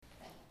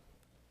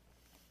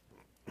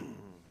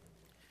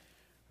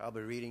I'll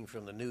be reading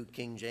from the New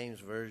King James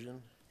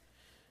Version.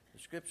 The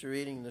scripture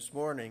reading this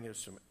morning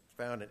is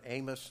found in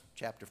Amos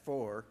chapter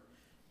 4,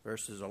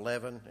 verses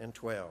 11 and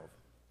 12.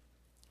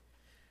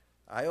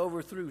 I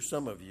overthrew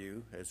some of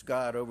you as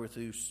God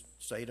overthrew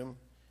Sodom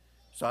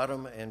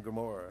and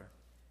Gomorrah,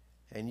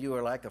 and you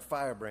are like a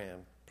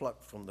firebrand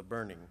plucked from the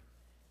burning,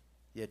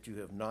 yet you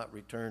have not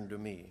returned to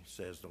me,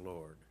 says the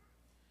Lord.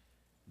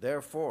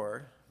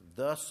 Therefore,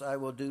 thus I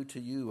will do to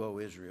you, O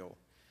Israel,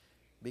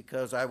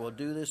 because I will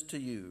do this to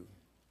you.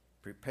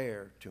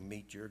 Prepare to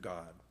meet your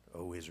God,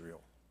 O Israel.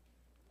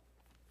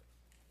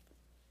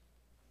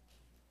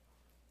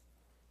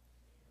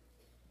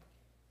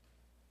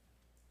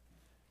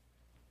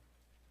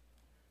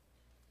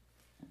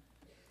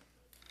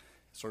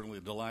 Certainly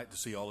a delight to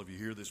see all of you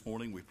here this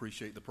morning. We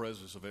appreciate the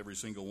presence of every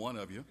single one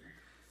of you.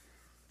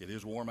 It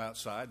is warm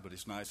outside, but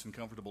it's nice and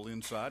comfortable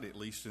inside. At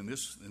least in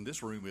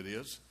this room it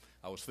is.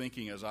 I was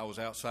thinking as I was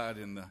outside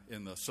in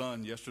the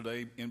sun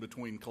yesterday, in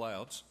between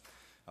clouds,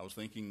 I was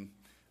thinking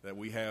that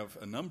we have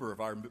a number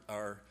of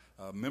our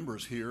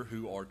members here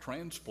who are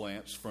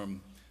transplants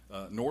from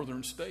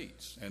northern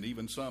states, and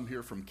even some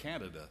here from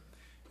Canada.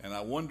 And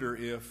I wonder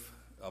if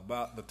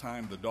about the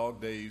time the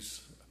dog days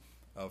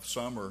of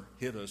summer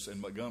hit us in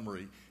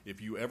Montgomery,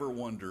 if you ever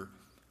wonder,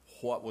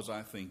 what was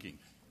I thinking?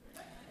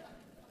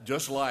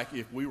 Just like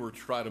if we were to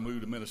try to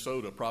move to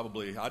Minnesota,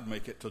 probably I'd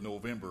make it to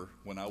November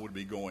when I would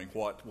be going,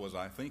 what was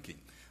I thinking?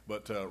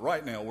 But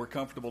right now we're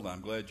comfortable, and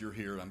I'm glad you're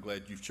here. I'm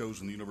glad you've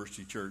chosen the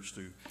University Church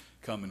to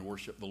come and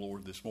worship the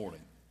Lord this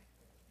morning.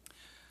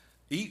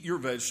 Eat your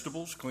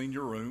vegetables, clean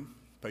your room,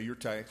 pay your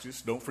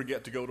taxes. Don't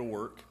forget to go to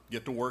work.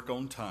 Get to work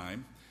on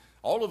time.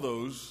 All of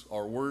those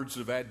are words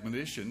of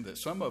admonition that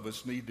some of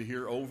us need to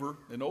hear over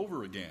and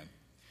over again.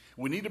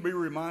 We need to be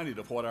reminded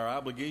of what our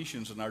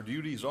obligations and our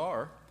duties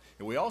are,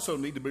 and we also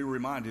need to be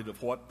reminded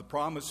of what the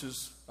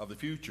promises of the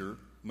future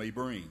may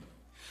bring.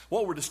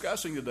 What we're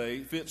discussing today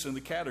fits in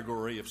the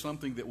category of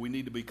something that we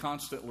need to be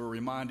constantly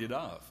reminded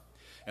of.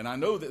 And I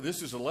know that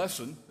this is a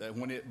lesson that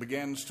when it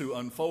begins to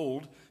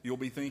unfold, you'll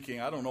be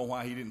thinking, I don't know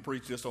why he didn't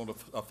preach this on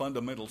a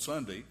fundamental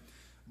Sunday.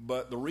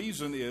 But the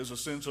reason is a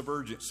sense of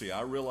urgency.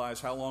 I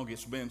realize how long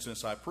it's been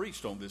since I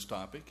preached on this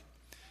topic.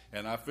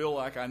 And I feel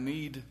like I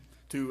need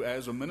to,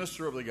 as a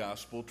minister of the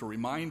gospel, to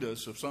remind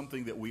us of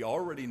something that we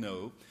already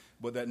know,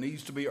 but that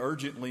needs to be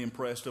urgently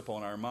impressed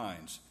upon our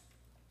minds.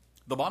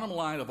 The bottom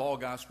line of all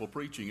gospel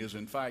preaching is,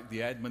 in fact,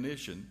 the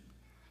admonition,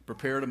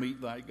 prepare to meet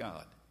thy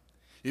God.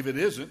 If it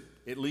isn't,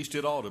 at least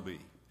it ought to be.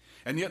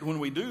 And yet when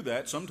we do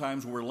that,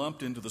 sometimes we're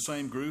lumped into the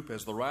same group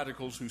as the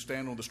radicals who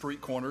stand on the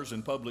street corners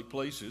in public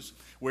places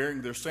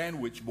wearing their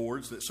sandwich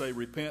boards that say,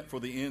 repent for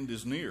the end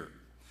is near.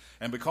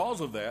 And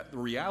because of that, the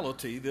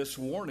reality, this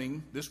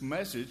warning, this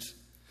message,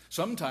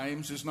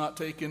 sometimes is not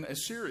taken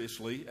as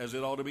seriously as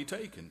it ought to be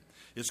taken.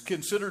 It's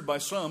considered by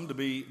some to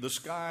be the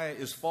sky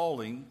is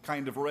falling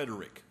kind of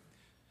rhetoric.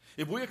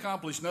 If we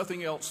accomplish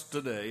nothing else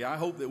today, I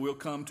hope that we'll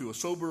come to a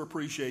sober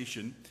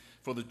appreciation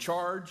for the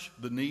charge,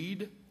 the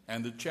need,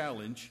 and the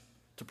challenge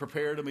to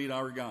prepare to meet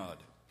our God.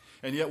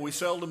 And yet we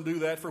seldom do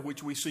that for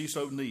which we see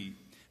so need.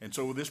 And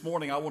so this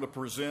morning I want to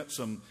present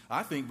some,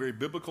 I think, very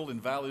biblical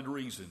and valid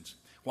reasons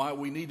why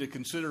we need to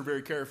consider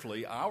very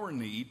carefully our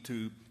need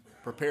to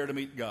prepare to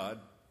meet God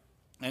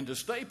and to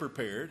stay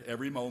prepared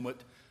every moment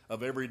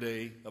of every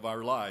day of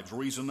our lives.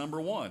 Reason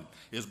number one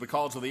is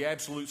because of the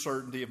absolute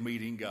certainty of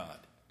meeting God.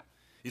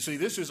 You see,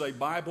 this is a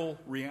Bible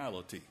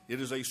reality.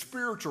 It is a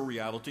spiritual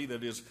reality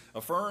that is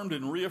affirmed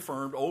and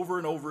reaffirmed over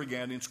and over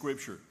again in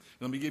Scripture.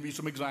 Let me give you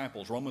some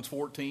examples. Romans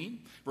 14,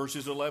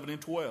 verses 11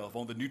 and 12.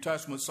 On the New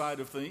Testament side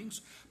of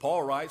things,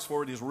 Paul writes,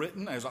 for it is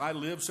written, as I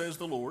live, says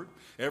the Lord,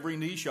 every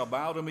knee shall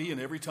bow to me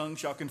and every tongue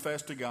shall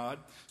confess to God.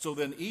 So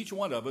then each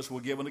one of us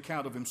will give an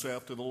account of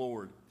himself to the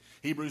Lord.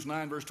 Hebrews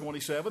 9, verse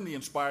 27, the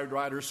inspired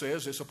writer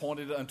says, it's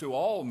appointed unto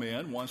all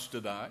men once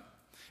to die,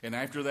 and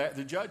after that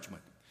the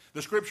judgment.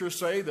 The Scriptures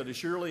say that as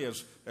surely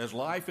as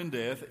life and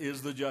death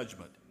is the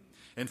judgment.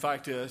 In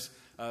fact,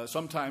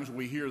 sometimes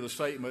we hear the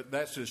statement,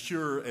 that's as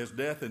sure as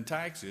death and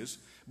taxes.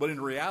 But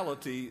in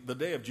reality, the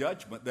day of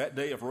judgment, that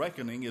day of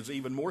reckoning, is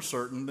even more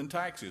certain than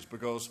taxes.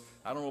 Because,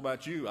 I don't know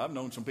about you, I've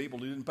known some people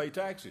who didn't pay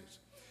taxes.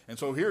 And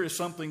so here is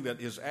something that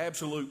is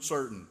absolute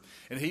certain.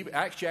 And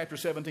Acts chapter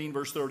 17,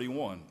 verse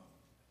 31,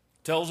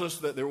 tells us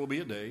that there will be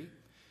a day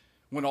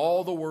when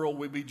all the world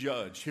will be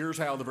judged. Here's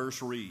how the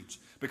verse reads.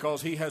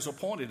 Because he has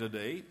appointed a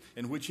day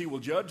in which he will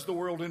judge the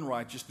world in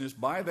righteousness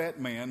by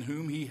that man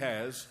whom he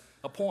has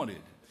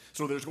appointed.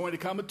 So there's going to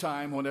come a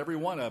time when every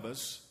one of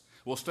us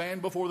will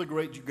stand before the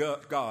great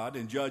God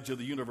and judge of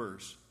the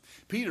universe.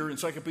 Peter in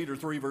 2 Peter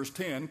 3 verse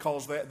 10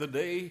 calls that the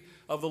day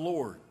of the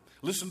Lord.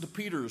 Listen to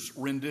Peter's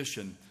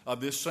rendition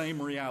of this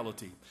same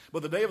reality.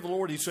 But the day of the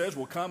Lord, he says,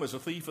 will come as a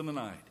thief in the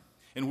night,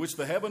 in which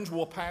the heavens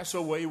will pass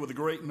away with a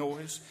great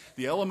noise,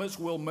 the elements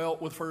will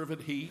melt with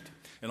fervent heat,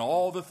 and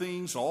all the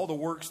things, all the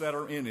works that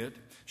are in it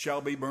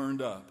shall be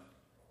burned up.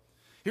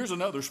 Here's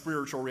another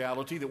spiritual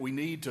reality that we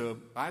need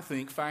to, I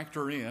think,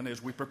 factor in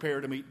as we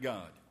prepare to meet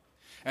God.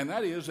 And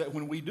that is that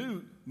when we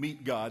do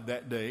meet God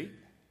that day,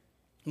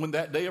 when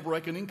that day of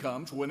reckoning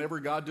comes, whenever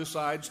God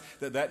decides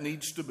that that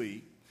needs to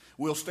be,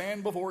 we'll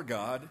stand before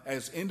God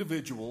as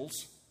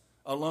individuals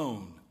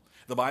alone.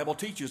 The Bible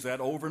teaches that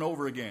over and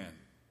over again.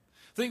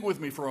 Think with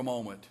me for a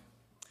moment.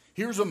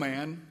 Here's a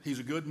man. He's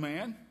a good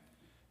man.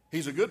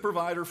 He's a good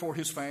provider for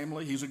his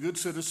family. He's a good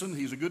citizen.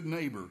 He's a good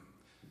neighbor.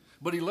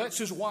 But he lets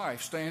his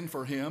wife stand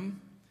for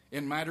him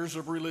in matters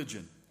of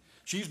religion.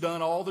 She's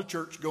done all the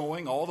church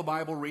going, all the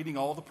Bible reading,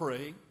 all the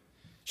praying.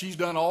 She's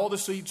done all the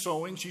seed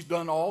sowing. She's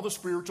done all the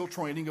spiritual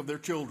training of their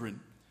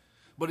children.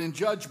 But in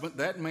judgment,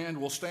 that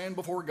man will stand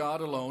before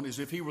God alone as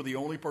if he were the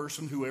only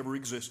person who ever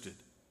existed.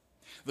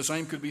 The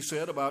same could be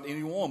said about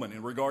any woman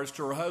in regards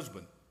to her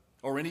husband,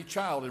 or any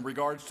child in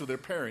regards to their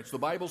parents. The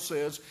Bible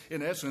says,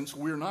 in essence,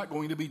 we're not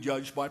going to be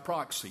judged by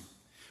proxy.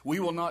 We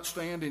will not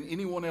stand in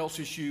anyone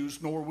else's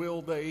shoes, nor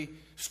will they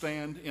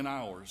stand in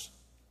ours.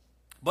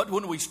 But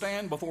when we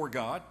stand before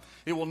God,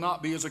 it will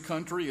not be as a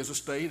country, as a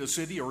state, a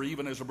city, or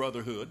even as a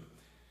brotherhood,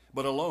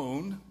 but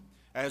alone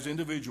as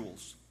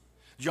individuals.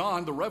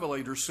 John, the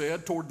Revelator,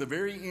 said toward the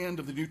very end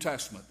of the New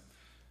Testament,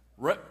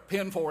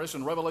 penned for us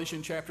in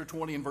Revelation chapter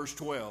 20 and verse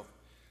 12,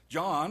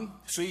 John,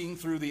 seeing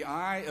through the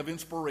eye of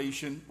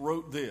inspiration,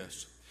 wrote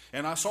this,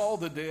 "And I saw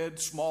the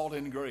dead, small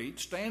and great,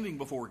 standing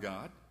before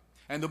God,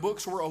 and the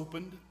books were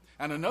opened,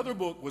 and another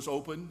book was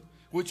opened,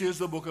 which is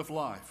the book of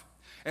life.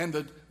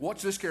 And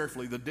watch this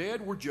carefully, the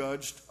dead were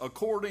judged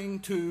according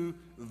to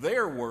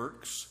their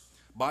works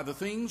by the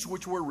things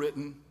which were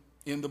written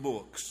in the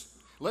books."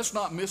 Let's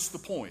not miss the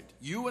point.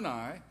 You and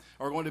I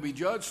are going to be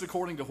judged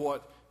according to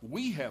what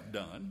we have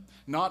done,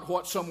 not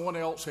what someone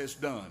else has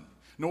done.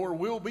 Nor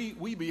will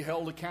we be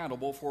held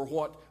accountable for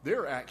what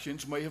their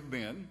actions may have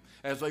been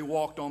as they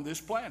walked on this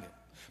planet.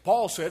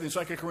 Paul said in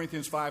 2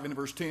 Corinthians 5 and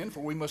verse 10,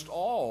 "For we must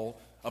all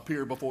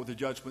appear before the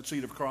judgment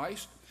seat of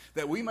Christ,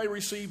 that we may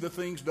receive the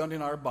things done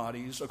in our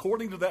bodies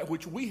according to that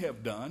which we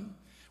have done,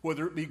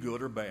 whether it be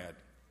good or bad."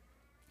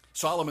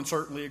 Solomon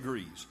certainly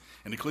agrees.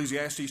 In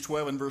Ecclesiastes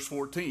 12 and verse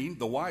 14,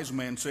 the wise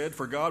man said,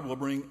 "For God will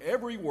bring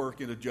every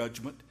work into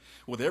judgment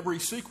with every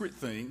secret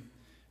thing,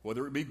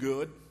 whether it be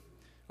good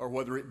or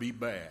whether it be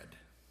bad."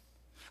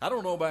 I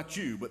don't know about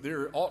you, but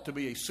there ought to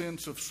be a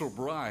sense of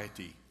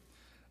sobriety,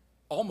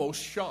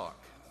 almost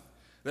shock,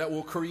 that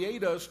will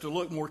create us to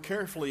look more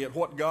carefully at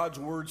what God's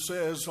Word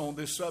says on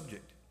this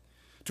subject,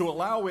 to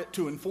allow it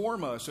to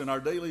inform us in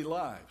our daily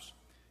lives,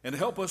 and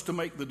help us to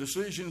make the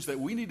decisions that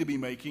we need to be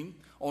making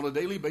on a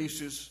daily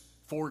basis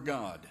for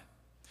God.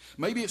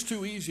 Maybe it's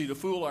too easy to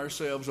fool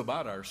ourselves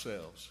about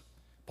ourselves.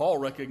 Paul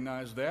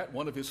recognized that.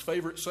 One of his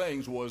favorite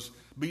sayings was,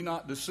 "Be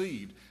not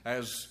deceived,"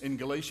 as in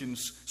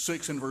Galatians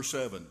 6 and verse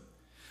 7.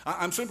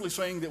 I'm simply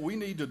saying that we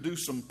need to do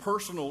some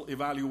personal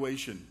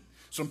evaluation,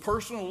 some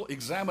personal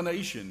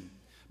examination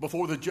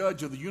before the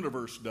judge of the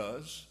universe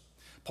does.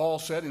 Paul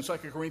said in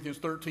 2 Corinthians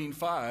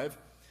 13:5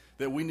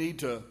 that we need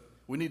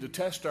to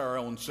test our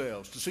own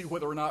selves to see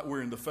whether or not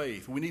we're in the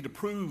faith. We need to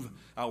prove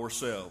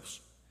ourselves.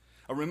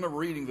 I remember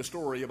reading the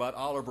story about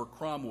Oliver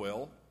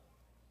Cromwell,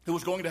 who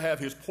was going to have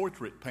his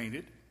portrait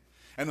painted.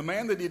 And the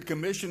man that he had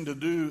commissioned to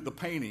do the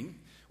painting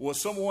was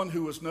someone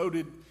who was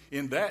noted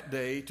in that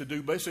day to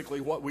do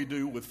basically what we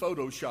do with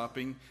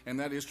photoshopping, and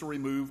that is to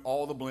remove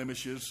all the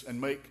blemishes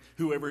and make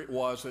whoever it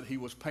was that he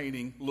was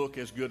painting look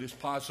as good as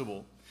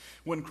possible.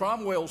 When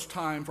Cromwell's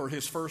time for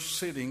his first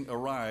sitting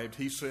arrived,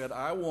 he said,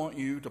 "I want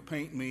you to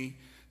paint me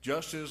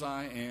just as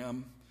I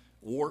am,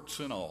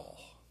 warts and all."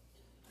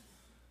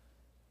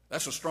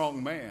 That's a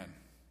strong man,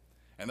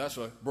 and that's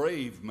a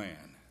brave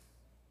man.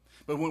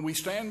 But when we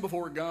stand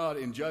before God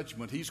in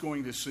judgment, He's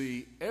going to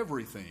see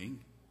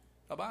everything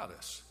about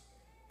us.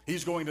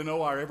 He's going to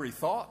know our every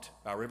thought,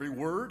 our every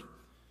word,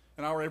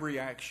 and our every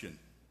action.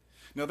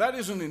 Now, that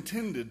isn't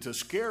intended to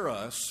scare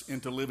us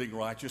into living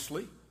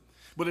righteously,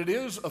 but it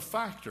is a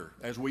factor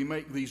as we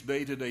make these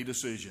day-to-day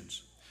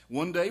decisions.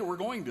 One day we're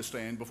going to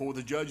stand before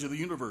the judge of the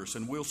universe,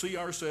 and we'll see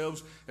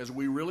ourselves as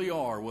we really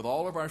are with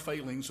all of our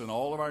failings and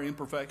all of our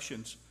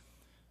imperfections.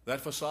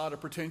 That facade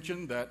of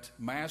pretension, that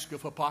mask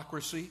of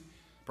hypocrisy,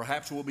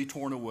 perhaps will be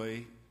torn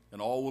away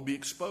and all will be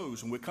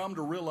exposed. And we come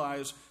to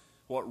realize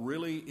what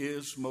really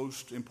is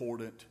most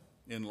important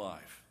in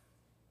life.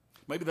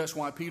 Maybe that's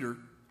why Peter,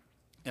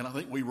 and I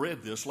think we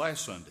read this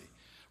last Sunday,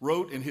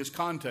 wrote in his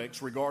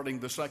context regarding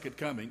the second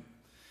coming.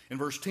 In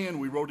verse 10,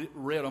 we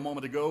read a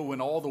moment ago, when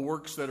all the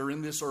works that are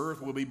in this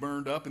earth will be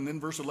burned up. And then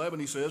verse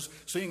 11, he says,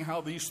 "Seeing how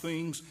these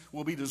things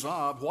will be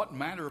dissolved, what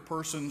manner of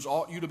persons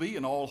ought you to be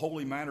in all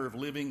holy manner of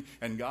living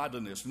and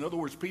godliness?" In other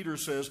words, Peter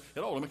says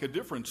it ought to make a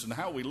difference in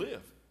how we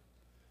live.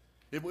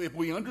 If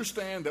we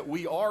understand that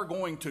we are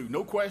going to,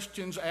 no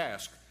questions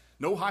asked,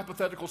 no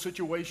hypothetical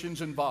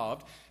situations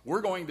involved,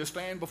 we're going to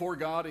stand before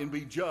God and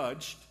be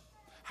judged,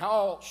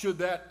 how should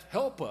that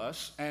help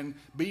us and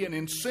be an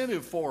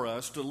incentive for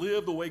us to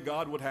live the way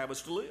God would have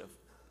us to live?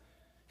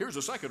 Here's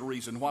a second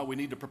reason why we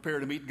need to prepare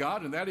to meet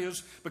God, and that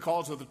is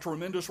because of the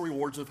tremendous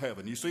rewards of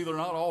heaven. You see, they're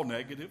not all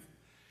negative.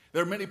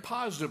 There are many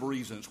positive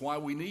reasons why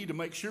we need to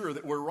make sure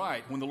that we're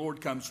right when the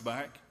Lord comes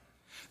back.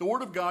 The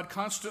Word of God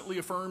constantly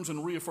affirms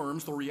and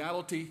reaffirms the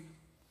reality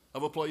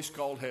of a place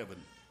called heaven.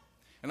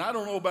 And I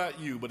don't know about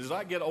you, but as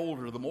I get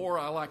older, the more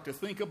I like to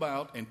think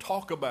about and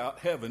talk about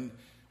heaven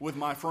with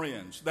my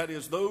friends. That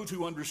is, those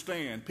who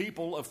understand,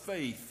 people of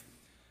faith,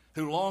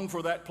 who long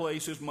for that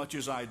place as much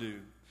as I do.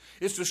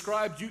 It's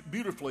described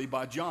beautifully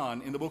by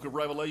John in the book of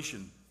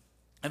Revelation.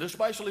 And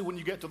especially when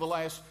you get to the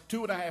last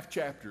 2.5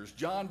 chapters,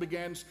 John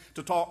begins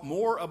to talk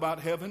more about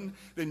heaven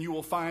than you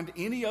will find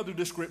any other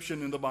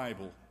description in the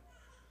Bible.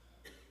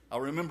 I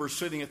remember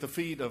sitting at the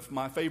feet of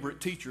my favorite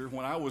teacher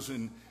when I was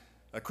in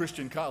a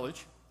Christian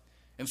college,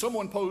 and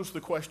someone posed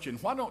the question,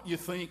 why don't you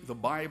think the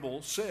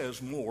Bible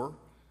says more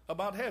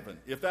about heaven?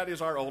 If that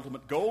is our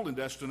ultimate goal and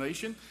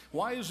destination,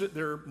 why is it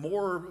there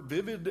more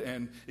vivid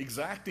and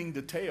exacting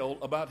detail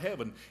about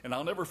heaven? And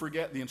I'll never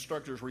forget the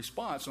instructor's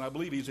response, and I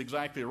believe he's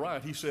exactly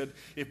right. He said,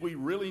 if we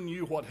really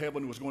knew what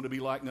heaven was going to be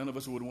like, none of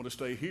us would want to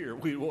stay here.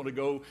 We'd want to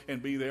go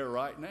and be there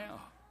right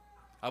now.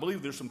 I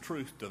believe there's some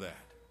truth to that.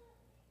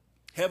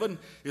 Heaven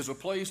is a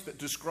place that's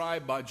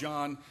described by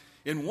John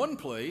in one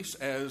place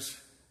as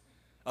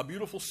a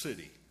beautiful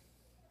city.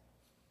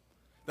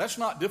 That's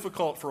not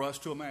difficult for us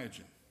to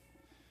imagine.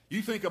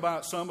 You think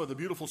about some of the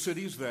beautiful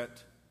cities that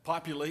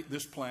populate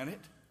this planet,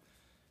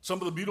 some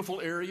of the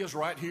beautiful areas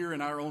right here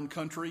in our own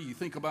country. You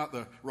think about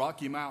the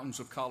Rocky Mountains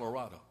of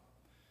Colorado.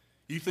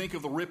 You think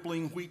of the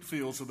rippling wheat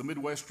fields of the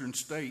Midwestern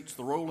states,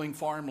 the rolling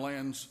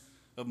farmlands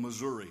of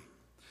Missouri,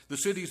 the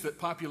cities that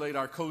populate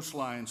our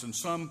coastlines, and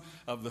some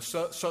of the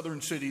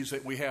southern cities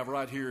that we have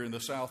right here in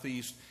the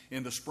southeast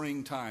in the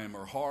springtime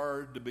are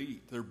hard to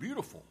beat. They're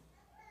beautiful.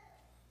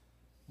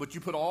 But you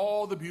put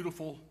all the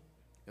beautiful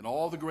and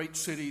all the great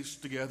cities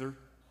together,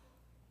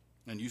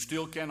 and you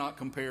still cannot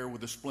compare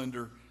with the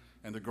splendor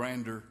and the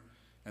grandeur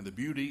and the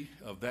beauty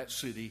of that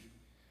city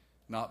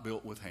not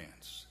built with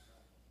hands.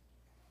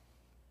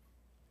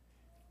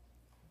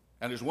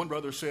 And as one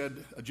brother said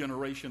a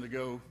generation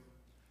ago,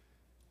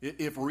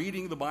 if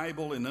reading the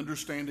Bible and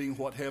understanding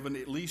what heaven,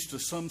 at least to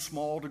some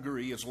small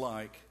degree, is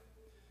like,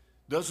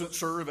 doesn't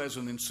serve as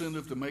an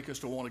incentive to make us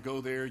to want to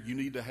go there, you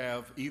need to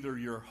have either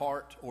your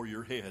heart or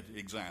your head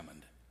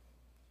examined,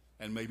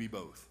 and maybe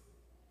both.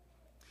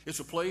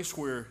 It's a place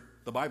where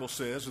the Bible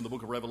says in the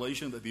book of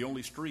Revelation that the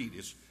only street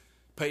is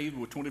paved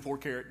with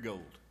 24-karat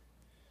gold,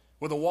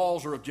 where the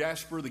walls are of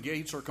jasper, the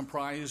gates are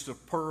comprised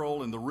of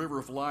pearl, and the river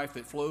of life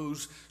that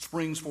flows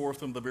springs forth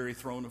from the very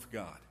throne of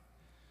God.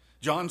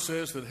 John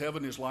says that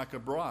heaven is like a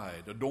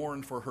bride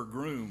adorned for her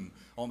groom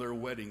on their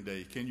wedding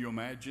day. Can you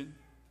imagine?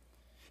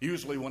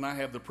 Usually when I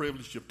have the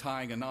privilege of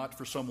tying a knot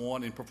for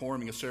someone and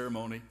performing a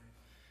ceremony,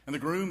 and the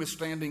groom is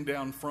standing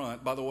down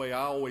front, by the way,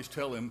 I always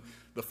tell him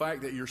the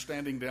fact that you're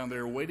standing down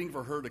there waiting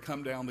for her to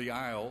come down the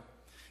aisle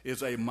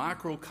is a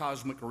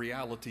microcosmic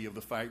reality of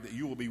the fact that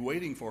you will be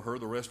waiting for her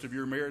the rest of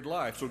your married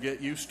life, so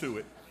get used to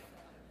it.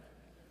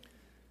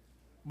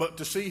 But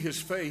to see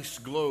his face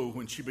glow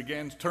when she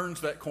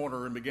turns that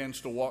corner and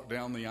begins to walk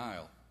down the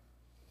aisle.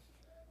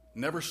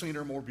 Never seen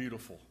her more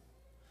beautiful.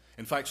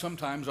 In fact,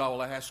 sometimes I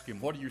will ask him,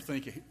 what do you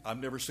think? I've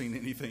never seen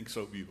anything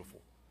so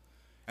beautiful.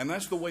 And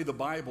that's the way the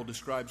Bible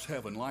describes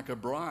heaven, like a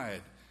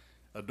bride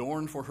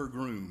adorned for her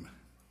groom.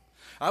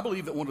 I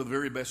believe that one of the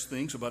very best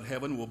things about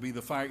heaven will be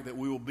the fact that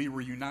we will be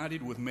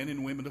reunited with men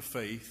and women of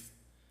faith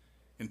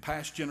in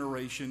past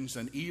generations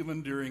and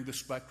even during the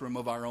spectrum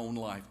of our own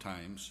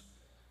lifetimes.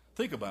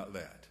 Think about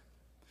that.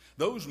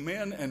 Those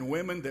men and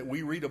women that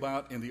we read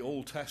about in the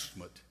Old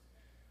Testament,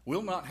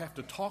 we'll not have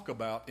to talk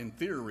about in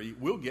theory,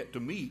 we'll get to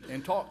meet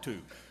and talk to.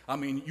 I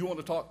mean, you want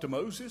to talk to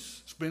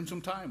Moses? Spend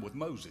some time with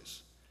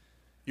Moses.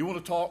 You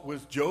want to talk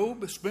with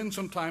Job? Spend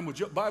some time with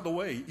Job. By the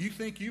way, you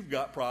think you've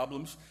got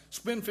problems,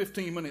 spend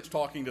 15 minutes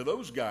talking to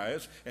those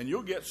guys, and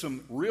you'll get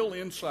some real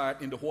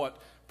insight into what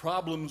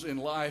problems in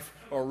life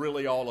are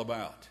really all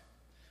about.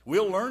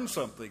 We'll learn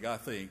something, I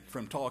think,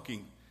 from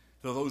talking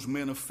to those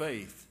men of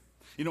faith.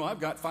 You know, I've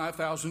got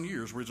 5,000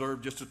 years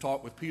reserved just to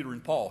talk with Peter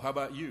and Paul. How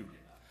about you?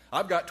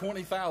 I've got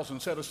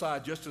 20,000 set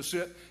aside just to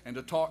sit and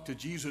to talk to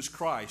Jesus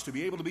Christ, to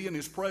be able to be in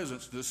his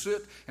presence, to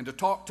sit and to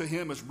talk to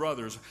him as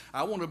brothers.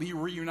 I want to be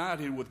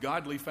reunited with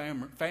godly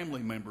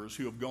family members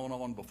who have gone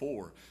on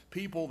before,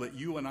 people that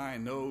you and I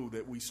know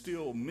that we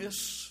still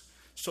miss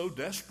so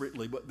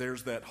desperately, but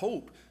there's that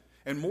hope.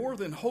 And more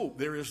than hope,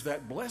 there is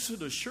that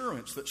blessed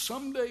assurance that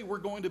someday we're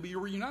going to be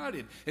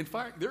reunited. In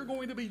fact, they're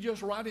going to be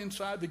just right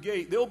inside the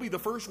gate. They'll be the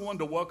first one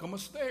to welcome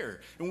us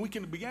there. And we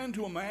can begin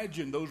to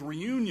imagine those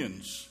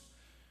reunions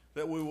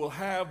that we will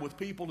have with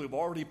people who've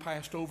already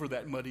passed over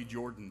that muddy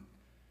Jordan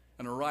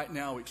and are right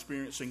now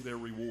experiencing their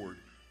reward.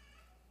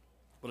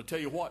 But I tell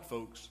you what,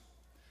 folks,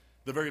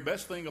 the very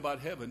best thing about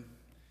heaven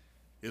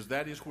is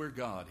that is where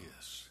God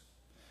is.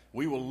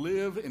 We will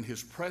live in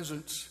his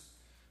presence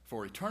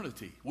for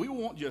eternity. We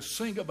won't just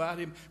sing about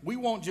him. We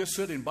won't just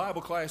sit in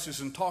Bible classes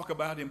and talk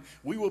about him.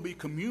 We will be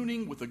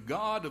communing with the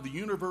God of the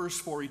universe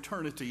for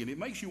eternity. And it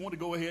makes you want to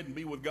go ahead and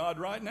be with God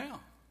right now.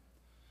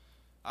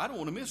 I don't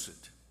want to miss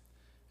it.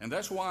 And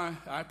that's why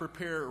I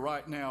prepare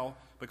right now,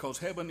 because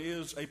heaven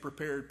is a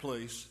prepared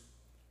place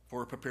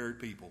for a prepared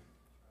people.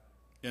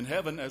 In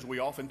heaven, as we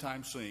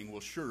oftentimes sing,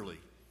 will surely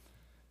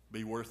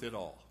be worth it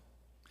all.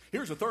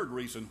 Here's a third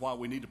reason why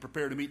we need to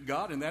prepare to meet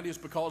God, and that is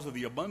because of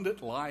the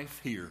abundant life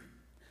here.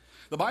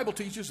 The Bible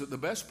teaches that the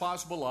best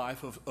possible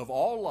life of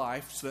all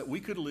lives that we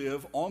could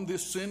live on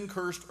this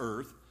sin-cursed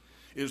earth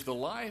is the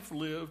life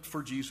lived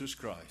for Jesus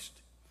Christ.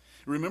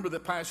 Remember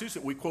that passage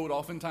that we quote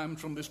oftentimes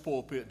from this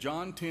pulpit,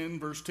 John 10,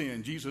 verse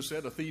 10. Jesus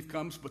said, "A thief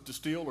comes but to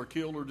steal or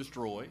kill or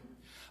destroy.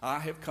 I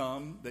have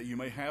come that you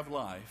may have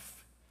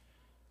life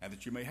and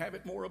that you may have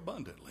it more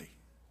abundantly."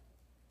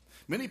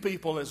 Many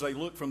people, as they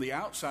look from the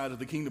outside of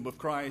the kingdom of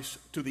Christ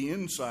to the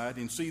inside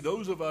and see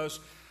those of us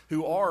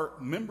who are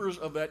members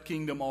of that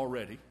kingdom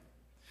already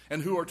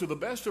and who are to the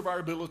best of our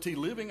ability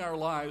living our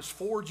lives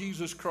for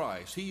Jesus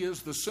Christ, He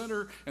is the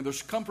center and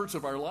the comforts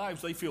of our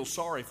lives, they feel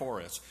sorry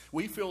for us.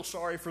 We feel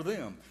sorry for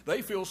them.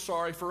 They feel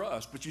sorry for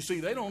us. But you see,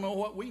 they don't know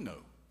what we know.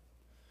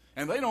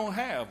 And they don't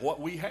have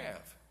what we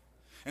have.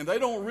 And they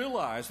don't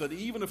realize that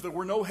even if there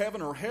were no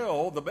heaven or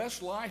hell, the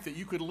best life that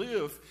you could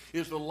live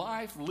is the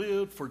life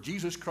lived for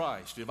Jesus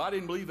Christ. If I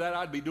didn't believe that,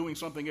 I'd be doing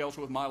something else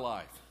with my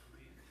life.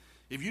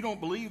 If you don't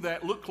believe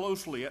that, look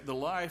closely at the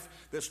life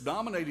that's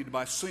dominated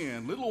by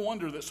sin. Little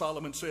wonder that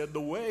Solomon said, "The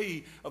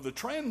way of the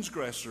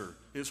transgressor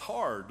is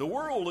hard." The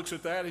world looks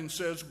at that and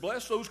says,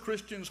 "Bless those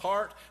Christians'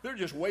 heart. They're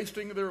just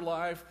wasting their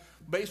life,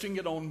 basing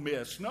it on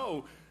myths."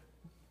 No,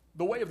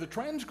 the way of the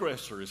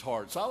transgressor is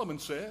hard, Solomon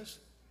says.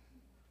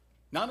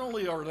 Not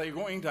only are they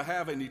going to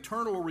have an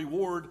eternal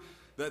reward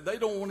that they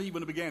don't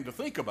even begin to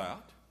think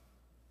about,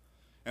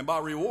 and by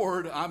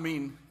reward, I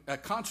mean a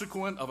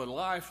consequence of a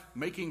life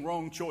making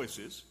wrong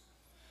choices,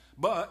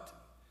 but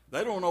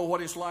they don't know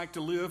what it's like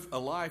to live a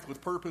life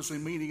with purpose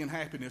and meaning and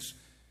happiness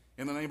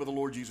in the name of the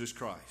Lord Jesus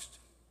Christ.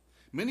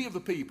 Many of the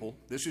people,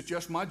 this is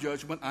just my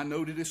judgment, I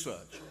note it as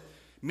such,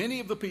 many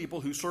of the people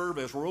who serve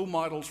as role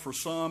models for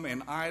some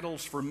and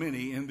idols for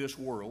many in this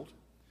world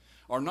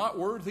are not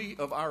worthy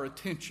of our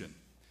attention,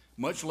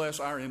 much less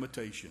our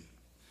imitation.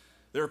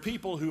 There are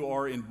people who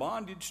are in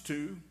bondage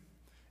to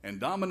and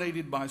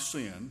dominated by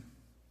sin,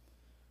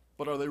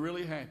 but are they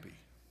really happy?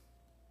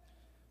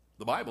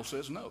 The Bible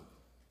says no.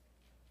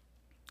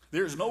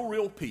 There is no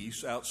real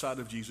peace outside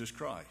of Jesus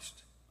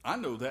Christ. I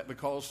know that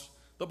because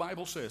the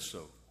Bible says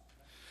so.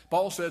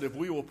 Paul said if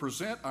we will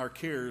present our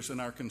cares and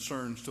our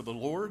concerns to the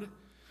Lord,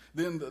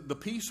 then the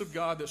peace of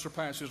God that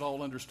surpasses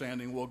all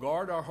understanding will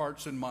guard our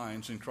hearts and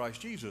minds in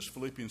Christ Jesus,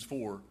 Philippians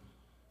 4,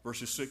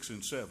 verses 6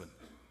 and 7.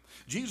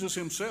 Jesus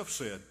himself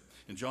said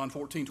in John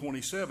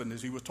 14:27,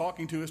 as he was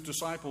talking to his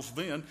disciples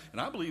then,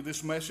 and I believe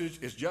this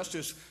message is just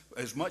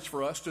as much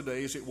for us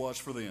today as it was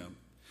for them.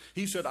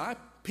 He said,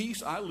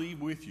 "Peace I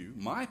leave with you,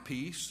 my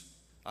peace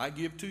I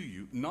give to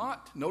you.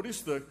 Not,"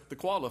 notice the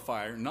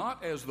qualifier,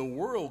 "not as the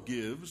world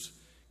gives,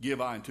 give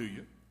I unto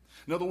you."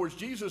 In other words,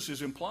 Jesus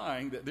is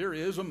implying that there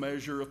is a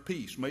measure of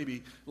peace,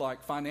 maybe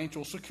like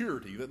financial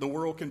security that the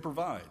world can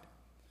provide.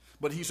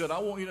 But he said, "I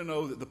want you to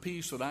know that the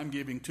peace that I'm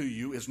giving to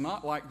you is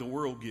not like the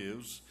world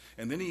gives."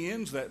 And then he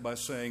ends that by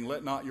saying,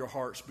 "Let not your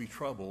hearts be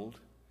troubled,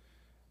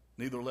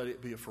 neither let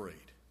it be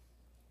afraid."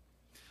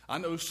 I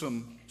know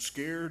some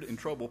scared and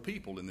troubled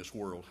people in this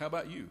world. How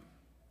about you?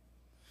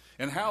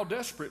 And how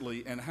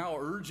desperately and how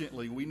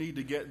urgently we need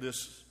to get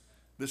this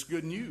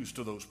good news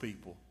to those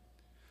people,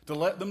 to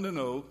let them to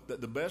know that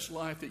the best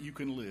life that you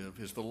can live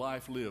is the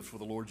life lived for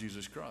the Lord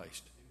Jesus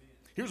Christ.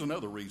 Here's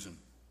another reason.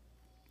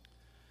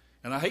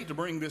 And I hate to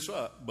bring this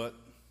up, but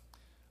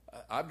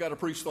I've got to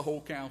preach the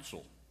whole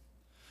counsel.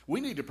 We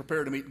need to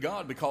prepare to meet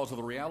God because of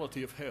the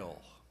reality of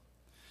hell.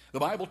 The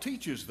Bible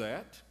teaches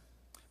that.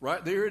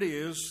 Right there it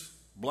is,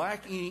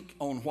 black ink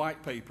on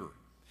white paper.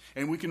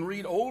 And we can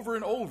read over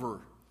and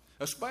over,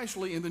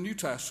 especially in the New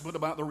Testament,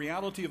 about the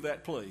reality of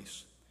that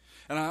place.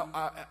 And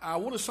I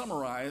want to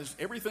summarize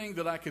everything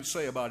that I could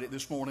say about it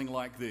this morning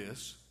like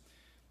this.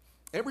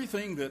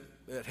 Everything that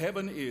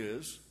heaven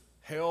is,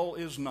 hell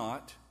is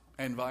not,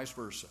 and vice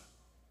versa.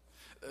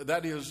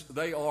 That is,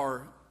 they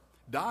are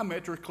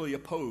diametrically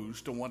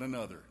opposed to one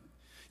another.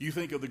 You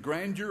think of the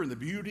grandeur and the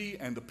beauty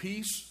and the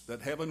peace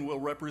that heaven will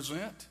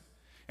represent,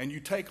 and you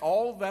take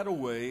all that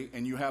away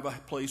and you have a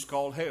place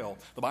called hell.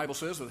 The Bible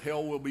says that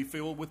hell will be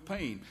filled with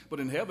pain, but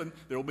in heaven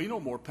there will be no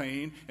more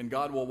pain, and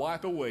God will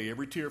wipe away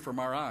every tear from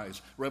our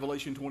eyes.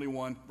 Revelation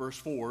 21 verse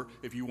 4,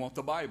 if you want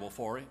the Bible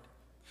for it.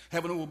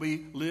 Heaven will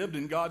be lived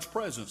in God's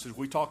presence, as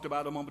we talked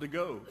about a moment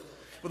ago.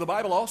 But the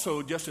Bible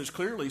also just as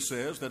clearly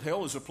says that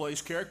hell is a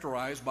place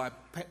characterized by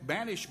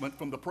banishment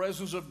from the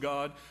presence of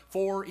God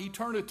for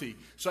eternity.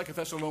 2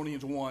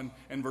 Thessalonians 1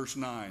 and verse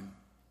 9.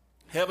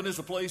 Heaven is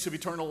a place of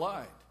eternal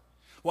light,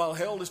 while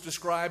hell is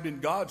described in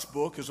God's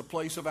book as a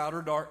place of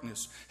outer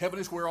darkness. Heaven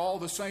is where all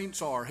the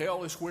saints are.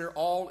 Hell is where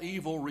all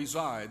evil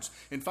resides.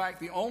 In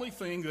fact, the only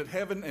thing that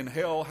heaven and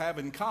hell have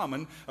in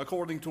common,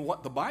 according to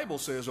what the Bible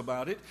says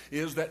about it,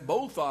 is that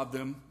both of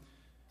them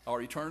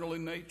are eternal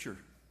in nature.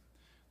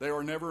 They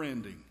are never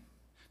ending.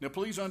 Now,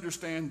 please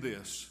understand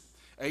this.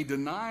 A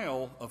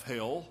denial of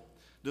hell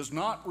does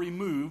not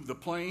remove the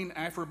plain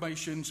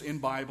affirmations in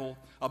Bible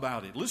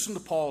about it. Listen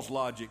to Paul's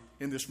logic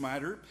in this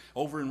matter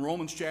over in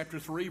Romans chapter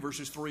 3,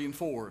 verses 3 and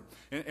 4.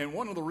 And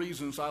one of the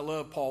reasons I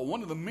love Paul,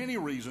 one of the many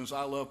reasons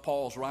I love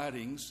Paul's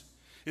writings,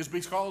 is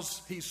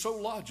because he's so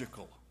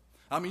logical.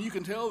 I mean, you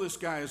can tell this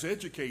guy is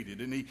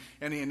educated,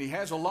 and he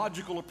has a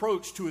logical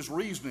approach to his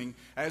reasoning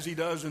as he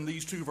does in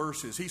these two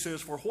verses. He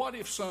says, "For what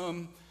if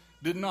some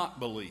did not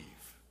believe?"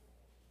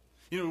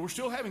 You know, we're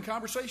still having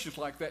conversations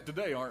like that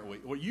today, aren't we?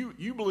 Well,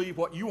 you believe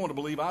what you want to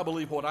believe. I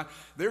believe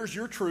there's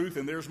your truth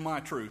and there's my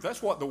truth.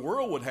 That's what the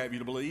world would have you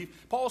to believe.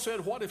 Paul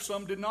said, what if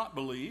some did not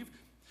believe?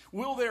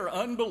 Will their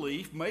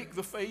unbelief make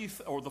the faith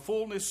or the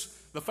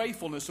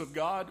faithfulness of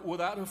God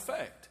without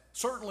effect?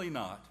 Certainly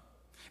not.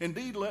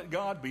 Indeed, let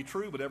God be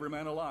true, but every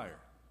man a liar.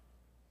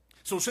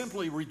 So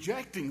simply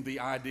rejecting the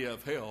idea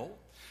of hell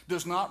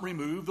does not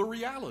remove the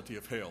reality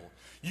of hell.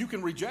 You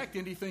can reject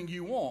anything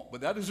you want,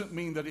 but that doesn't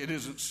mean that it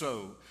isn't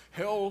so.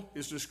 Hell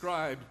is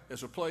described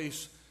as a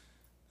place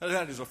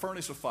that is a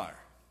furnace of fire.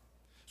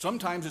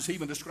 Sometimes it's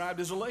even described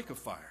as a lake of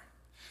fire.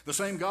 The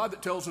same God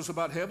that tells us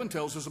about heaven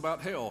tells us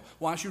about hell.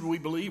 Why should we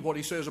believe what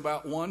he says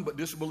about one but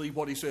disbelieve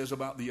what he says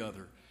about the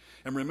other?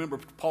 And remember,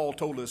 Paul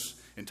told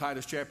us in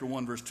Titus chapter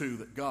 1, verse 2,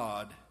 that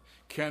God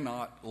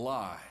cannot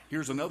lie.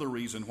 Here's another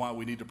reason why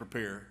we need to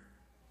prepare.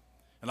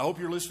 And I hope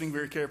you're listening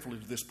very carefully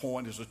to this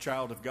point as a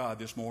child of God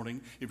this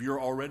morning, if you're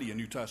already a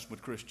New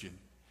Testament Christian.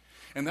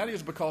 And that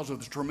is because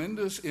of the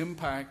tremendous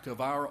impact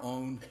of our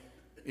own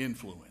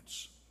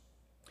influence.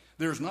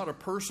 There's not a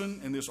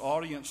person in this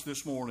audience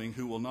this morning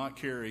who will not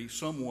carry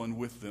someone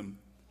with them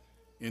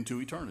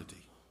into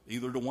eternity,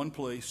 either to one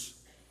place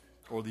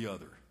or the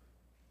other.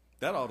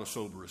 That ought to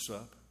sober us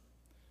up.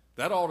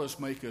 That ought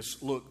to make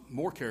us look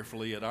more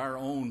carefully at our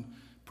own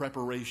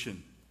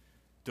preparation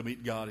to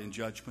meet God in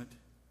judgment.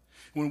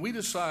 When we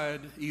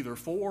decide either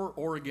for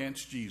or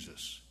against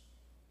Jesus,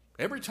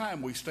 every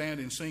time we stand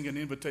and sing an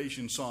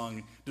invitation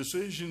song,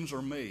 decisions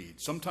are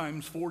made,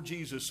 sometimes for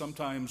Jesus,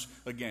 sometimes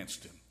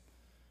against him.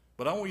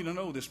 But I want you to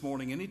know this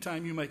morning,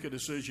 anytime you make a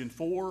decision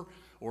for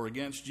or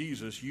against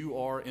Jesus, you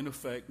are in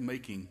effect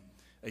making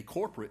a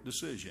corporate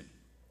decision.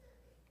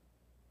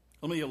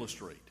 Let me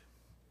illustrate.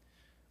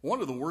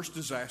 One of the worst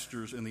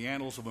disasters in the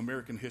annals of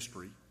American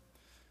history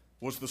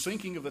was the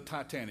sinking of the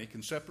Titanic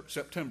in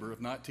September of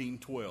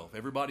 1912.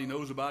 Everybody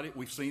knows about it.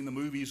 We've seen the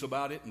movies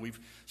about it, and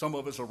some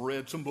of us have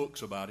read some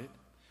books about it.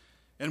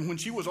 And when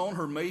she was on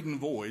her maiden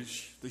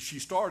voyage, she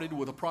started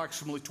with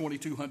approximately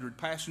 2,200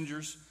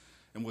 passengers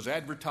and was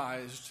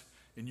advertised,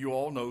 and you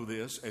all know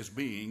this, as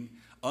being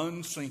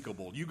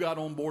unsinkable. You got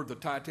on board the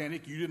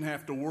Titanic, you didn't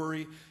have to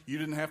worry, you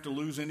didn't have to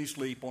lose any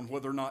sleep on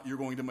whether or not you're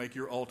going to make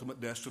your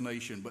ultimate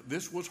destination. But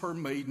this was her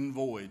maiden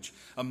voyage.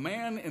 A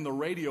man in the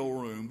radio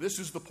room, this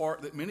is the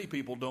part that many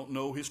people don't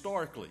know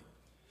historically,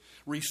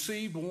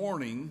 received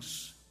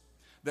warnings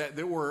that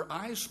there were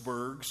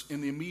icebergs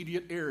in the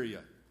immediate area,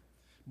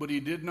 but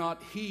he did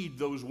not heed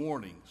those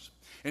warnings.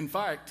 In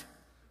fact,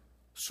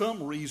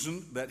 some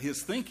reason that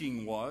his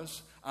thinking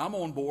was, I'm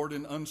on board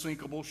an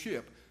unsinkable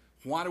ship.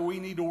 Why do we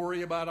need to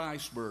worry about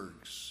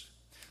icebergs?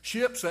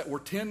 Ships that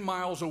were 10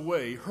 miles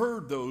away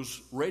heard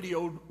those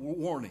radio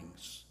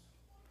warnings.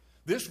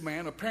 This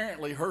man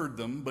apparently heard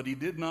them, but he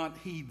did not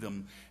heed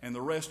them. And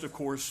the rest, of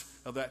course,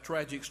 of that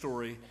tragic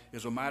story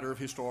is a matter of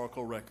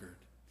historical record.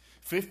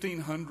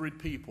 1,500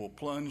 people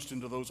plunged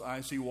into those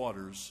icy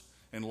waters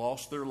and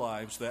lost their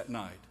lives that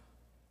night.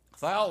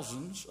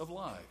 Thousands of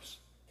lives.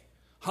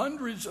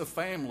 Hundreds of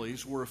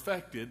families were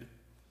affected,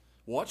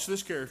 watch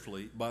this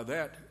carefully, by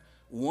that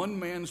one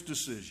man's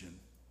decision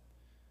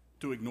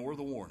to ignore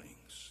the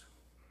warnings.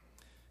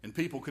 And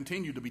people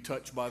continue to be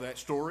touched by that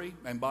story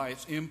and by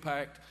its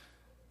impact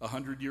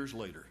 100 years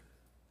later.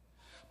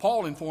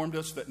 Paul informed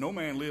us that no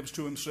man lives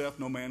to himself,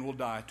 no man will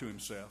die to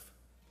himself.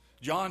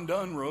 John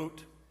Donne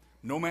wrote,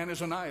 no man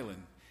is an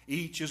island,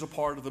 each is a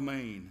part of the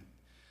main.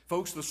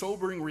 Folks, the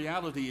sobering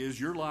reality is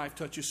your life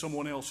touches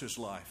someone else's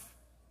life.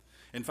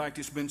 In fact,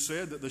 it's been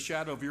said that the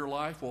shadow of your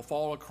life will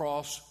fall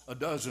across a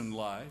dozen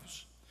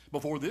lives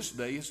before this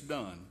day is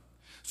done.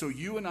 So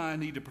you and I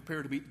need to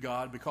prepare to meet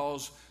God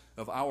because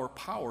of our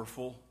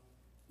powerful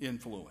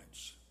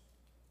influence.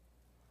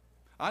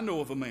 I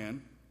know of a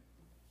man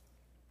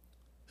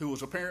who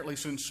was apparently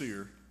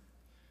sincere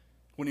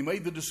when he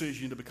made the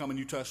decision to become a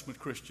New Testament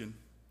Christian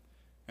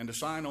and to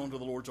sign on to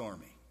the Lord's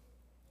army.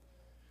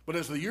 But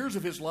as the years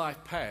of his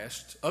life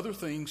passed, other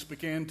things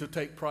began to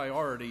take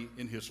priority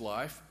in his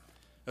life,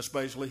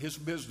 especially his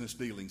business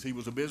dealings. He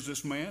was a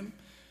businessman,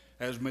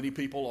 as many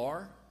people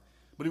are.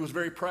 But he was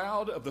very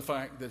proud of the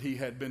fact that he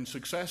had been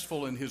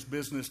successful in his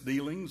business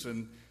dealings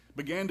and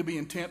began to be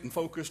intent and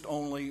focused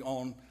only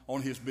on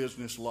his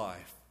business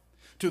life,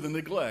 to the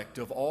neglect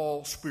of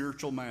all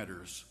spiritual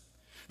matters.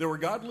 There were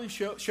godly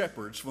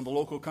shepherds from the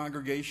local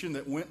congregation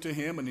that went to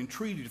him and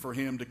entreated for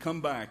him to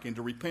come back and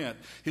to repent.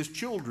 His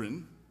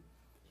children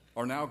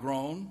are now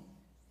grown,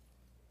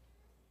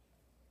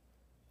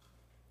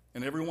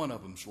 and every one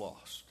of them's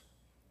lost.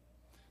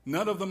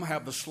 None of them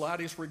have the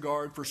slightest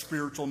regard for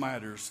spiritual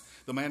matters.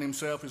 The man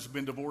himself has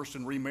been divorced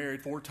and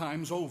remarried 4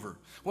 times over.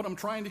 What I'm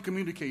trying to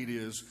communicate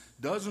is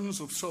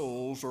dozens of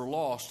souls are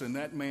lost in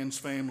that man's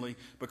family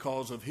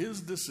because of his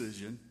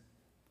decision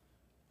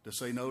to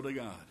say no to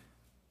God.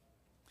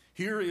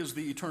 Here is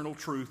the eternal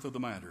truth of the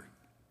matter.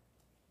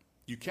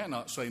 You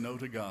cannot say no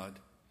to God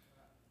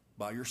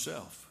by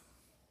yourself.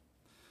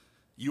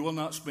 You will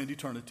not spend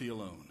eternity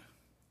alone.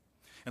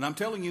 And I'm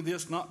telling you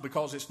this not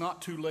because it's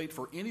not too late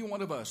for any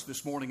one of us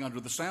this morning under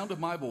the sound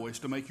of my voice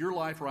to make your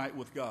life right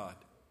with God,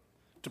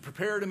 to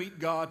prepare to meet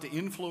God, to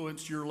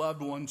influence your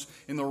loved ones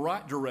in the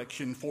right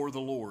direction for the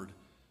Lord.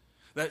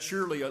 That's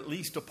surely at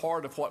least a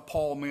part of what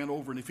Paul meant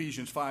over in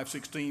Ephesians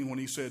 5:16 when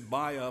he said,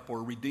 buy up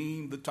or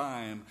redeem the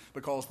time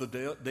because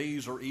the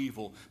days are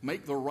evil.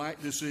 Make the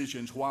right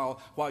decisions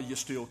while you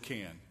still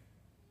can.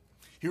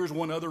 Here's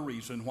one other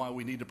reason why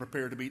we need to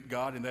prepare to meet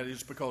God, and that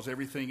is because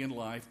everything in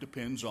life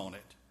depends on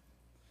it.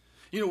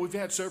 You know, we've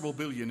had several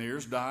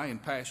billionaires die in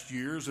past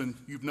years, and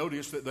you've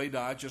noticed that they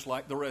died just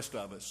like the rest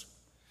of us.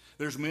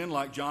 There's men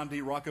like John D.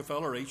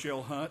 Rockefeller,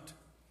 H.L. Hunt.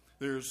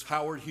 There's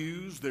Howard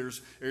Hughes.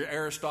 There's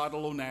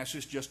Aristotle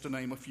Onassis, just to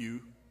name a few.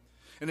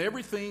 And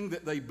everything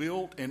that they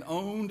built and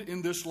owned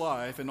in this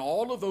life, and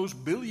all of those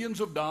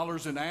billions of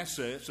dollars in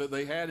assets that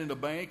they had in a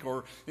bank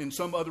or in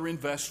some other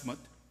investment,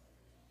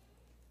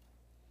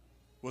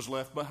 was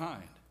left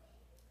behind.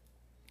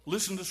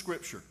 Listen to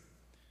Scripture.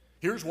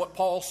 Here's what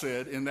Paul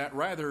said in that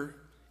rather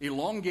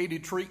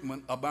elongated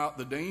treatment about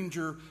the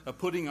danger of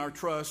putting our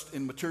trust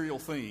in material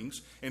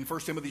things in 1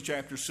 Timothy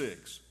chapter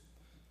 6.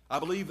 I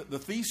believe that the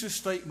thesis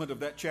statement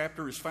of that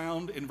chapter is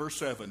found in verse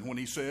 7 when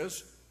he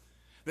says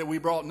that we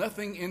brought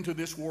nothing into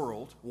this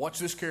world. Watch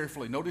this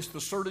carefully. Notice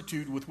the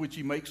certitude with which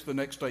he makes the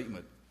next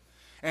statement.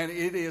 And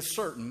it is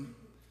certain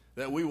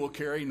that we will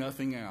carry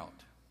nothing out.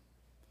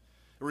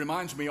 It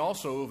reminds me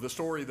also of the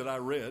story that I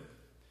read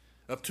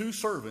of 2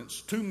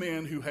 servants, 2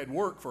 men who had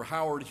worked for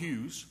Howard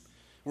Hughes,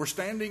 were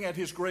standing at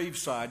his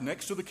graveside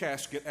next to the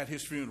casket at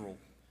his funeral.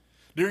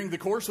 During the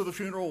course of the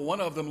funeral, one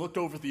of them looked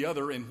over at the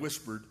other and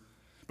whispered,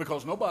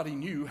 because nobody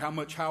knew how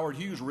much Howard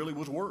Hughes really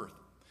was worth.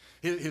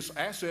 His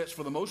assets,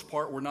 for the most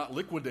part, were not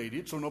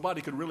liquidated, so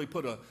nobody could really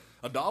put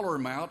a dollar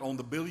amount on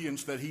the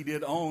billions that he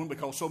did own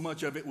because so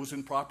much of it was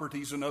in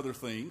properties and other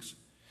things.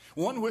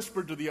 One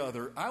whispered to the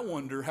other, I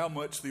wonder how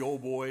much the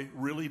old boy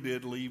really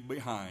did leave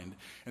behind.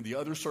 And the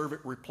other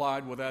servant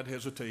replied without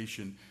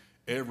hesitation,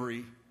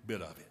 every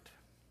bit of it.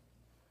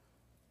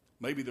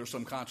 Maybe there's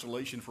some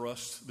consolation for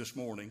us this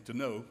morning to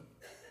know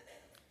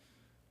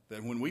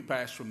that when we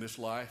pass from this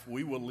life,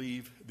 we will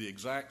leave the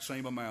exact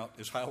same amount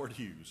as Howard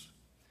Hughes.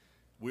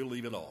 We'll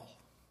leave it all.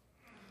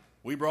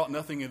 We brought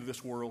nothing into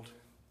this world,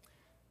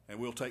 and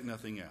we'll take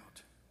nothing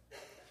out.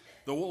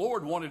 The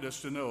Lord wanted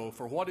us to know,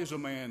 for what is a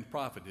man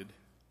profited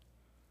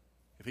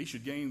if he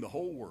should gain the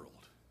whole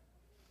world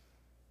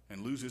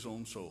and lose his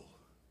own soul?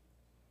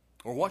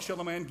 Or what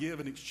shall a man give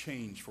in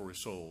exchange for his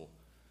soul?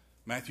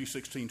 Matthew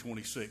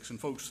 16:26. And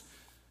folks,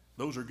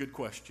 those are good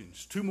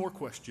questions. 2 more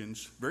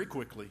questions very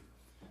quickly,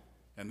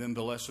 and then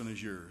the lesson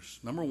is yours.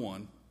 Number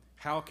 1,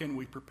 how can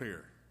we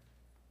prepare?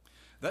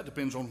 That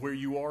depends on where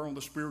you are on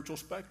the spiritual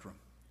spectrum.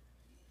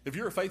 If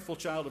you're a faithful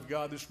child of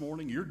God this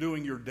morning, you're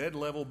doing your dead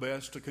level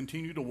best to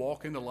continue to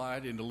walk in the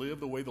light and to live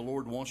the way the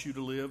Lord wants you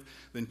to live,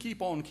 then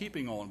keep on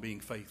keeping on being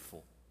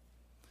faithful.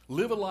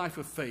 Live a life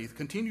of faith.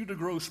 Continue to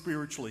grow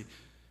spiritually.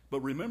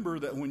 But remember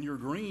that when you're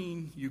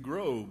green, you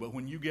grow. But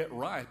when you get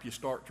ripe, you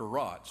start to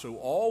rot. So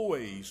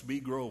always be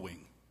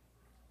growing.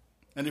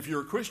 And if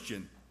you're a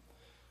Christian,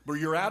 but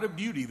you're out of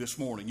duty this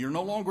morning, you're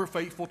no longer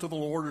faithful to the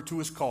Lord or to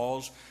His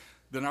cause,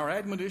 then our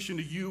admonition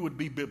to you would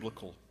be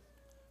biblical.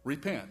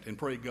 Repent and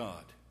pray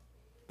God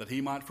that He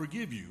might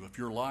forgive you of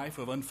your life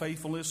of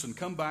unfaithfulness and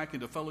come back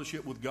into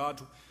fellowship with God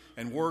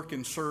and work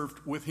and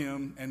serve with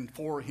Him and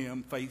for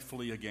Him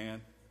faithfully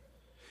again.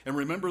 And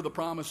remember the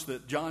promise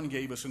that John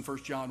gave us in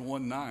 1 John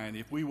 1:9.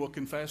 If we will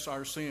confess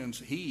our sins,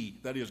 He,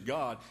 that is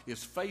God,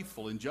 is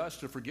faithful and just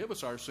to forgive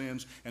us our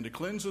sins and to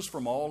cleanse us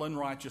from all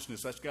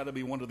unrighteousness. That's got to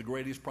be one of the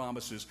greatest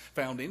promises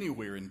found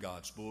anywhere in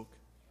God's book.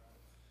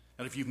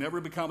 And if you've never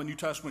become a New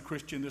Testament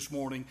Christian this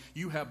morning,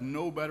 you have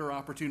no better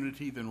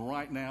opportunity than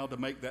right now to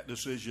make that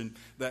decision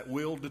that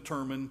will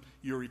determine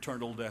your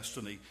eternal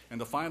destiny. And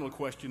the final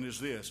question is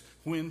this: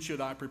 when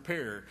should I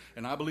prepare?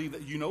 And I believe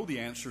that you know the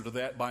answer to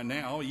that by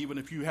now, even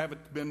if you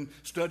haven't been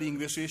studying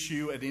this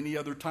issue at any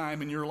other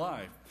time in your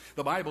life.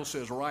 The Bible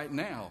says right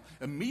now,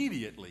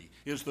 immediately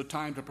is the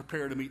time to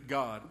prepare to meet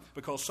God,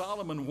 because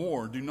Solomon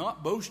warned, do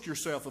not boast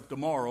yourself of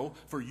tomorrow,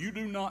 for you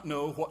do not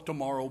know what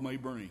tomorrow may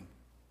bring.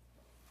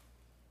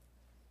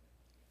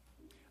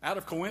 Out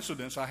of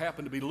coincidence, I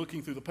happened to be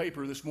looking through the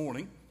paper this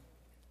morning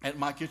at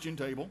my kitchen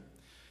table,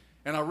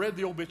 and I read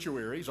the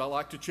obituaries. I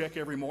like to check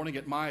every morning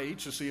at my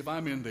age to see if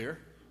I'm in there.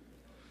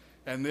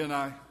 And then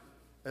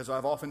as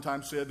I've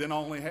oftentimes said, then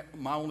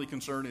my only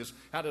concern is,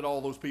 how did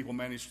all those people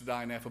manage to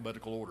die in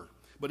alphabetical order?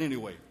 But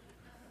anyway,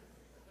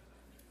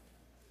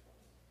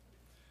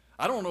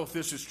 I don't know if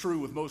this is true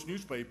with most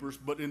newspapers,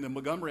 but in the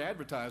Montgomery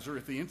Advertiser,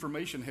 if the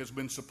information has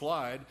been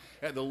supplied,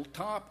 at the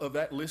top of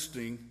that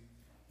listing,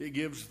 it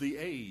gives the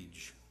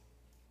age.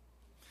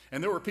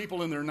 And there were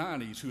people in their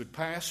 90s who had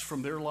passed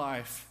from their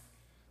life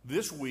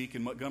this week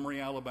in Montgomery,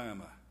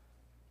 Alabama.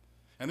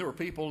 And there were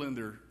people in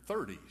their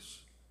 30s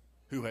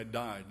who had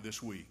died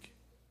this week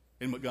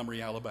in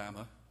Montgomery,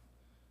 Alabama.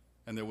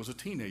 And there was a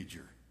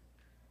teenager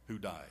who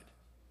died.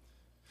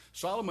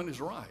 Solomon is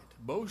right.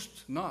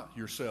 Boast not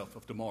yourself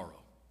of tomorrow,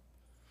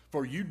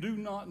 for you do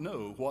not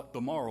know what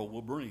tomorrow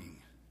will bring.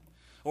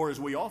 Or as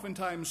we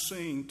oftentimes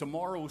sing,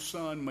 tomorrow's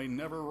sun may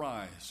never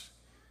rise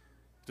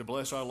to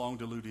bless our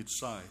long-deluded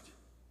sight.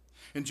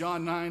 In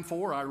John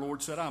 9:4, our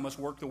Lord said, I must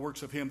work the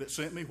works of him that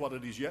sent me while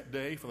it is yet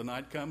day, for the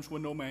night comes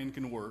when no man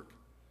can work.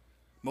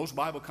 Most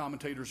Bible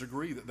commentators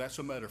agree that that's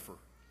a metaphor.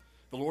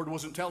 The Lord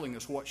wasn't telling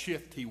us what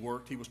shift he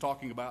worked. He was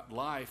talking about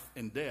life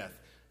and death.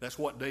 That's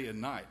what day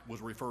and night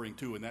was referring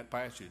to in that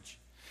passage.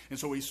 And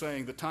so he's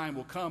saying the time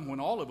will come when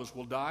all of us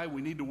will die.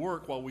 We need to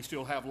work while we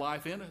still have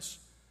life in us.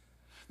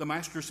 The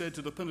master said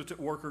to the penitent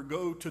worker,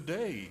 go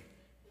today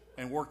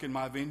and work in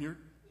my vineyard.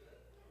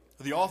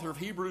 The author of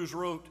Hebrews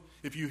wrote,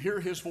 if you hear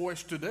his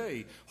voice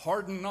today,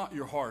 harden not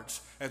your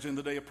hearts as in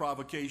the day of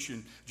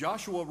provocation.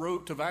 Joshua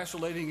wrote to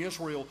vacillating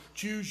Israel,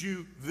 choose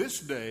you this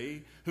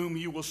day whom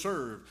you will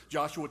serve.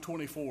 Joshua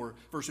 24,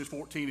 verses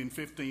 14 and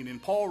 15.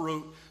 And Paul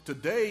wrote,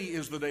 today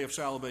is the day of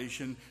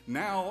salvation.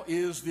 Now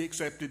is the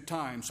accepted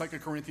time. 2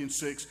 Corinthians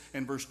 6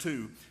 and verse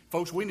 2.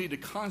 Folks, we need to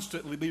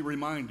constantly be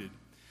reminded,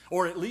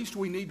 or at least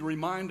we need to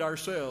remind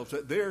ourselves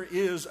that there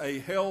is a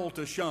hell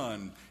to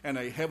shun and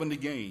a heaven to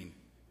gain.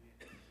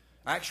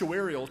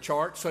 Actuarial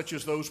charts, such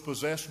as those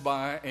possessed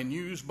by and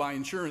used by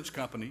insurance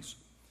companies,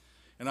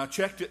 and I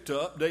checked it to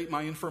update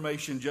my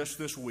information just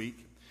this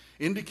week,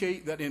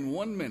 indicate that in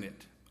 1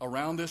 minute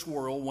around this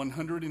world,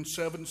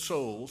 107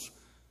 souls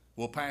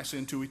will pass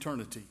into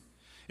eternity.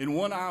 In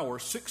 1 hour,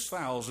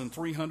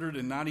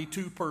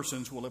 6,392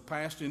 persons will have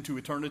passed into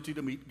eternity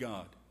to meet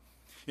God.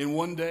 In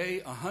one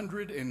day,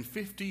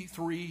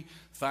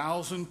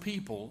 153,000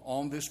 people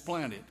on this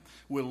planet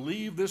will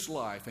leave this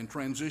life and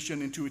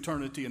transition into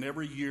eternity, and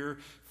every year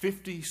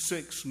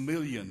 56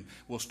 million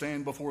will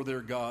stand before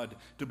their God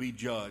to be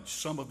judged.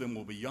 Some of them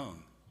will be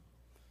young,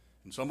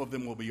 and some of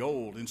them will be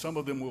old, and some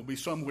of them will be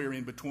somewhere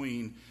in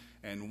between,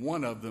 and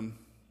one of them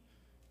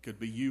could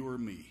be you or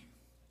me.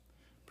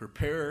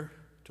 Prepare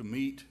to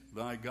meet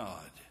thy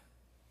God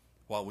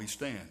while we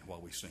stand,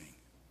 while we sing.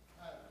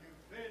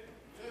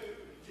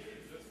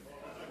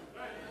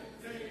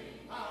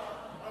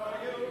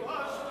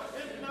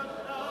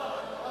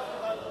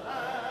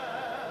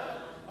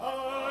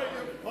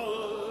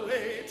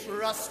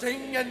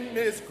 Trusting in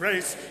his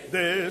grace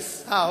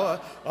this hour,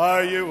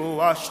 are you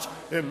washed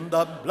in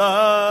the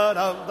blood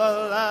of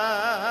the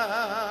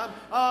Lamb?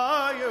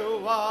 Are you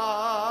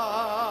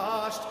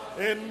washed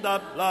in the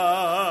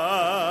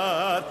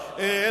blood,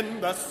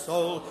 in the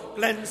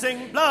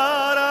soul-cleansing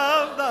blood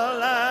of the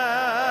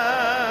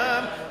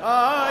Lamb?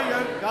 Are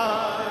you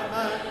God?